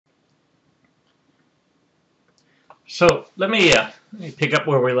So let me pick up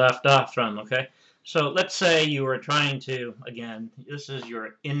where we left off from, okay? So let's say you were trying to, again, this is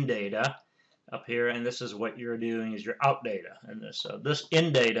your in data up here, and this is what you're doing is your out data. And this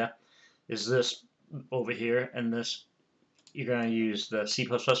in data is this over here, and this you're going to use the C++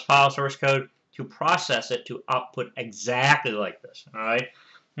 file source code to process it to output exactly like this, all right?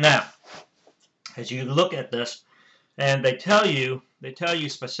 Now, as you look at this, and they tell you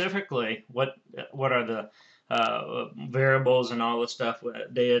specifically what are the variables and all this stuff,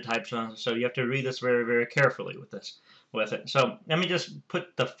 data types. So you have to read this very, very carefully with it. So let me just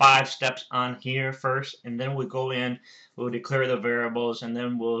put the 5 steps on here first, and then we'll go in, we'll declare the variables, and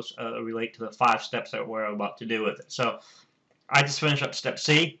then we'll relate to the 5 steps that we're about to do with it. So I just finished up step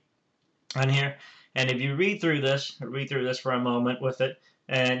C on here, and if you read through this for a moment with it,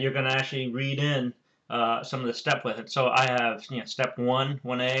 and you're going to actually read in some of the step with it. So I have step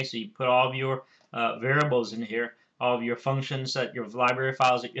 1A, so you put all of your variables in here, all of your functions, that your library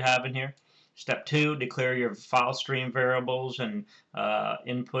files that you have in here. Step 2, declare your file stream variables and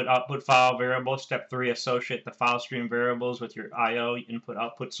input output file variables. Step 3, associate the file stream variables with your IO input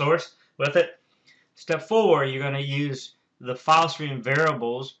output source with it. Step 4, you're going to use the file stream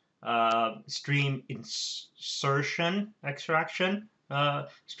variables, stream insertion extraction,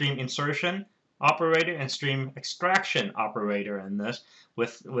 stream insertion operator, and stream extraction operator in this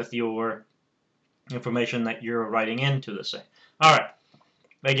with your information that you're writing into this thing. All right.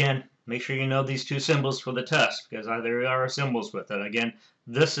 Again, make sure you know these 2 symbols for the test, because there are symbols with it. Again,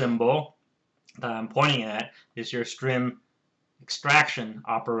 this symbol that I'm pointing at is your stream extraction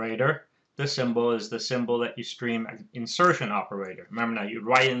operator. This symbol is the symbol that you stream insertion operator. Remember now, you're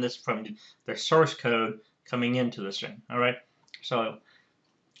writing this from the source code coming into the string. All right. So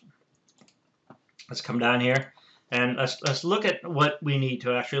let's come down here and let's look at what we need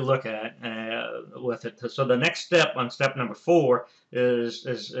to actually look at with it. So the next step on step number 4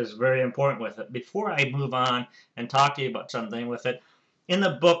 is very important with it. Before I move on and talk to you about something with it, in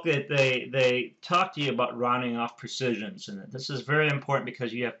the book they talk to you about rounding off precisions, and this is very important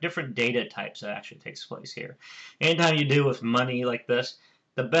because you have different data types that actually takes place here. Anytime you do with money like this,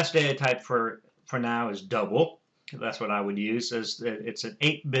 the best data type for now is double. That's what I would use. It's an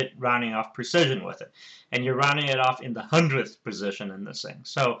 8-bit rounding off precision with it, and you're rounding it off in the 100th position in this thing.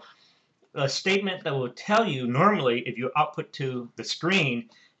 So a statement that will tell you normally if you output to the screen,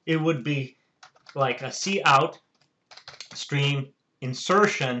 it would be like a cout stream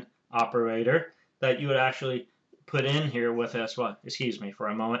insertion operator that you would actually put in here with us. Well, excuse me for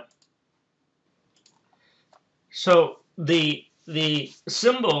a moment. So the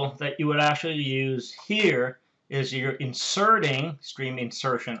symbol that you would actually use here is you're inserting stream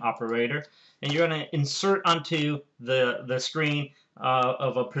insertion operator, and you're going to insert onto the screen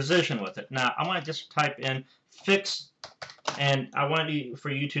of a position with it. Now I want to just type in fix, and I want for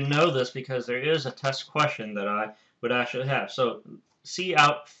you to know this because there is a test question that I would actually have. So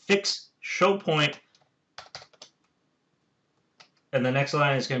cout fix show point, and the next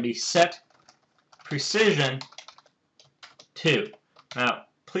line is going to be set precision 2. Now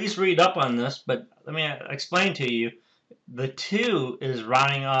please read up on this, but let me explain to you. The 2 is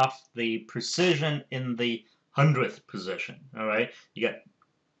rounding off the precision in the 100th position. All right, you got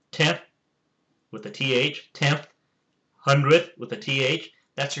 10th with the th, 10th, 100th with the th.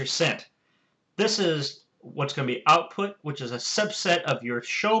 That's your cent. This is what's going to be output, which is a subset of your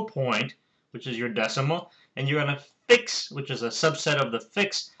show point, which is your decimal, and you're going to fix, which is a subset of the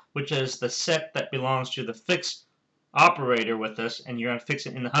fix, which is the set that belongs to the fix operator with this, and you're going to fix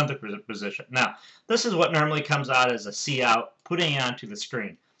it in the 100th position. Now, this is what normally comes out as a cout, putting it onto the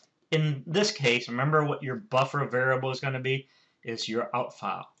screen. In this case, remember what your buffer variable is going to be is your out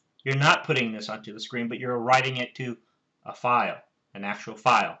file. You're not putting this onto the screen, but you're writing it to a file, an actual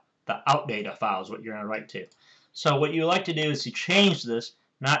file. The out data file is what you're going to write to. So what you like to do is to change this,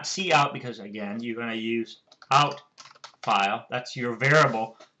 not cout, because again, you're going to use out file. That's your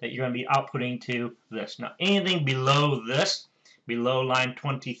variable that you're going to be outputting to this. Now anything below this, below line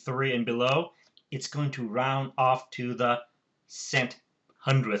 23 and below, it's going to round off to the cent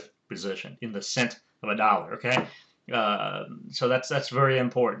 100th position, in the cent of a dollar. Okay, so that's very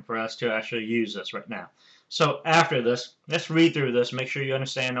important for us to actually use this right now. So after this, let's read through this, make sure you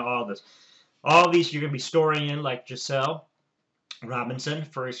understand all this. All of these you're going to be storing in like Giselle Robinson,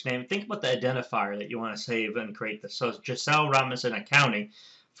 first name. Think about the identifier that you want to save and create this. So it's Giselle Robinson Accounting.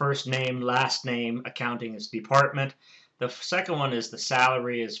 First name, last name, accounting is department. The second one is the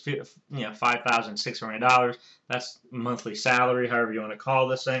salary is $5,600. That's monthly salary, however you want to call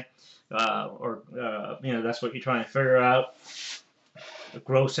this thing. That's what you're trying to figure out. The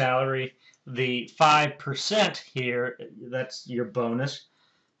gross salary. The 5% here, that's your bonus.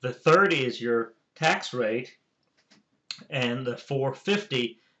 The 30 is your tax rate, and the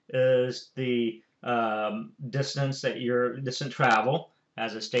 450 is the distance that your distant travel,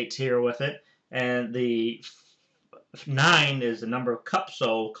 as it states here with it, and the 9 is the number of cups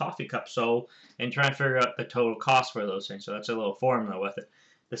sold, coffee cups sold, and try and figure out the total cost for those things. So that's a little formula with it.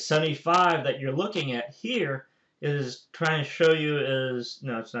 The 75 that you're looking at here is trying to show you is,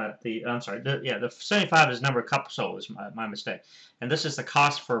 no, it's not the, I'm sorry, the 75 is number of cups sold, is my mistake. And this is the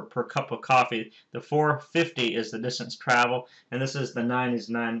cost per cup of coffee. The 450 is the distance travel, and this is the 9 is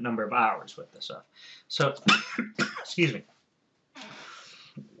number of hours with this stuff. So, excuse me.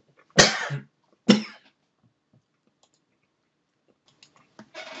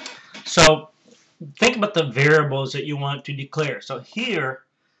 So think about the variables that you want to declare. So here,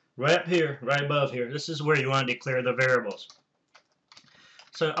 right up here, right above here, this is where you want to declare the variables.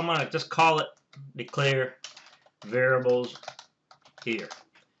 So I'm going to just call it declare variables here.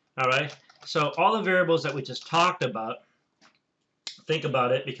 All right. So all the variables that we just talked about, think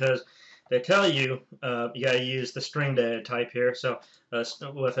about it, because they tell you you got to use the string data type here. So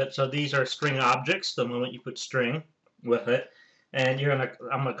with it, so these are string objects. The moment you put string with it, and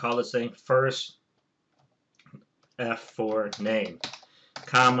I'm gonna call this thing first F for name,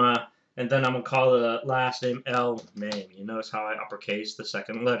 comma, and then I'm gonna call the last name L name. You notice how I uppercase the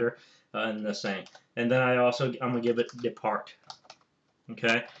second letter in the same. And then I'm gonna give it depart.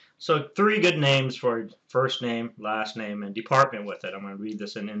 Okay, so 3 good names for first name, last name, and department with it. I'm gonna read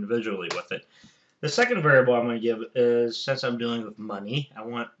this in individually with it. The second variable I'm gonna give is, since I'm dealing with money, I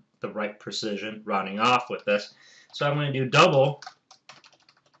want the right precision rounding off with this. So I'm going to do double,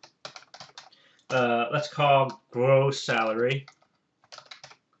 let's call gross salary,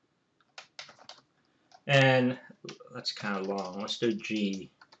 and that's kind of long. Let's do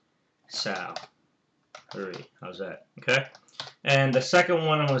G sal 3. How's that? Okay. And the second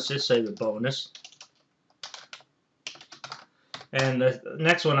one, I'm going to just say the bonus. And the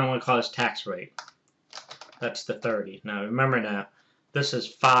next one I'm going to call is tax rate. That's the 30. Now remember now, this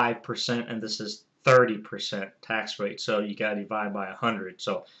is 5% and this is 30% tax rate, so you got to divide by 100.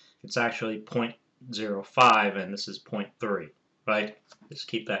 So it's actually 0.05 and this is 0.3, right? Just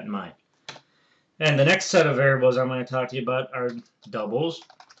keep that in mind. And the next set of variables I'm going to talk to you about are doubles.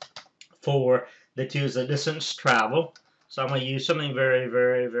 For the 2 is the distance travel. So I'm going to use something very,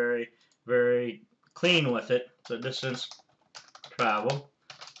 very, very, very clean with it. So distance travel.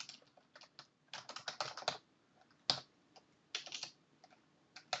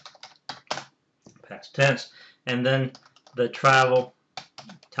 Past tense, and then the travel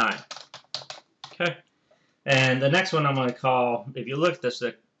time. Okay, and the next one I'm going to call, if you look at this,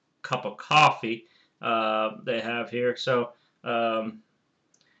 the cup of coffee they have here. So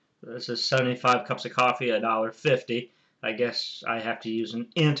this is 75 cups of coffee, $1.50. I guess I have to use an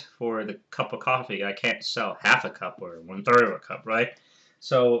int for the cup of coffee. I can't sell half a cup or 1/3 of a cup, right?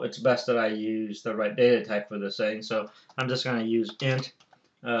 So it's best that I use the right data type for this thing. So I'm just going to use int.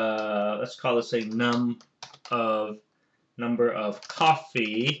 Let's call this a number of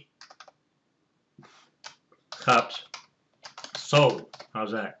coffee cups sold.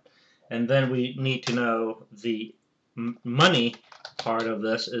 How's that? And then we need to know the money part of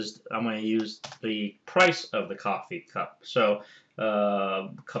this is I'm going to use the price of the coffee cup. So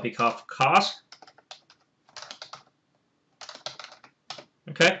coffee cup cost.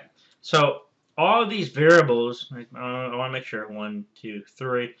 Okay. So all of these variables, I want to make sure 1, 2,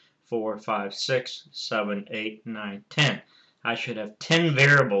 3, 4, 5, 6, 7, 8, 9, 10. I should have 10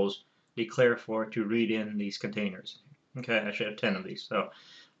 variables declared for to read in these containers. Okay, I should have 10 of these. So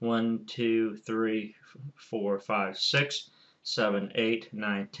 1, 2, 3, 4, 5, 6, 7, 8,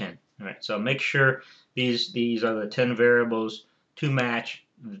 9, 10. All right, so make sure these are the 10 variables to match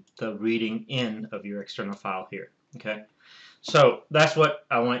the reading in of your external file here. Okay. So that's what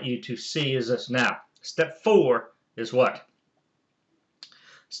I want you to see is this now. Step 4 is what?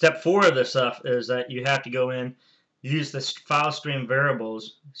 Step 4 of this stuff is that you have to go in, use the file stream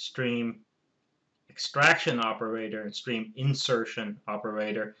variables, stream extraction operator, and stream insertion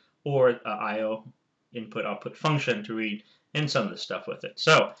operator, or IO input output function to read in some of the stuff with it.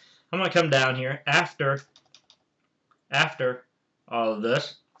 So I'm going to come down here after all of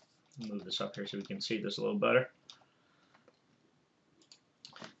this. Move this up here so we can see this a little better.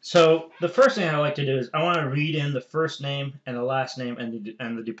 So the first thing I like to do is I want to read in the first name and the last name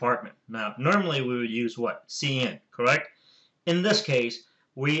and the department. Now, normally we would use what? CN, correct? In this case,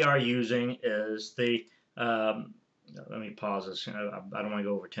 we are using is the, let me pause this. I don't want to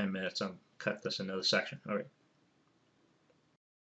go over 10 minutes. I'll cut this into the section. All right.